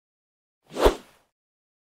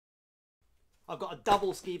I've got a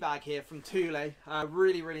double ski bag here from Thule.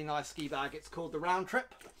 Really, really nice ski bag. It's called the Roundtrip.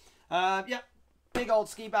 Yeah, big old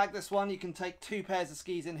ski bag, this one. You can take 2 pairs of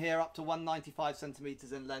skis in here, up to 195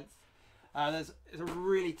 centimeters in length. There's a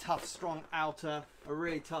really tough, strong outer, a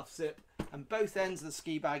really tough zip, and both ends of the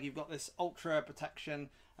ski bag you've got this ultra protection,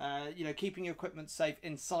 you know, keeping your equipment safe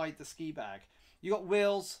inside the ski bag. You've got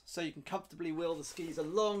wheels, so you can comfortably wheel the skis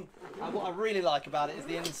along, and what I really like about it is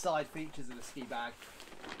the inside features of the ski bag.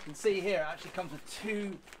 You can see here it actually comes with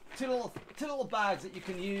two little bags that you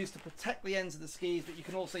can use to protect the ends of the skis, but you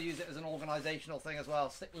can also use it as an organisational thing as well.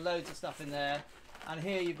 Stick loads of stuff in there. And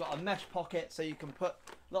here you've got a mesh pocket, so you can put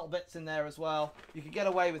little bits in there as well. You can get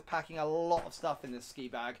away with packing a lot of stuff in this ski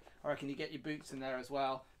bag. I reckon you get your boots in there as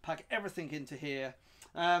well. Pack everything into here.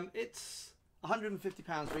 It's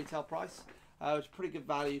 £150 retail price, which is pretty good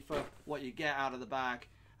value for what you get out of the bag.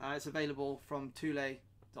 It's available from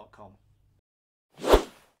Thule.com.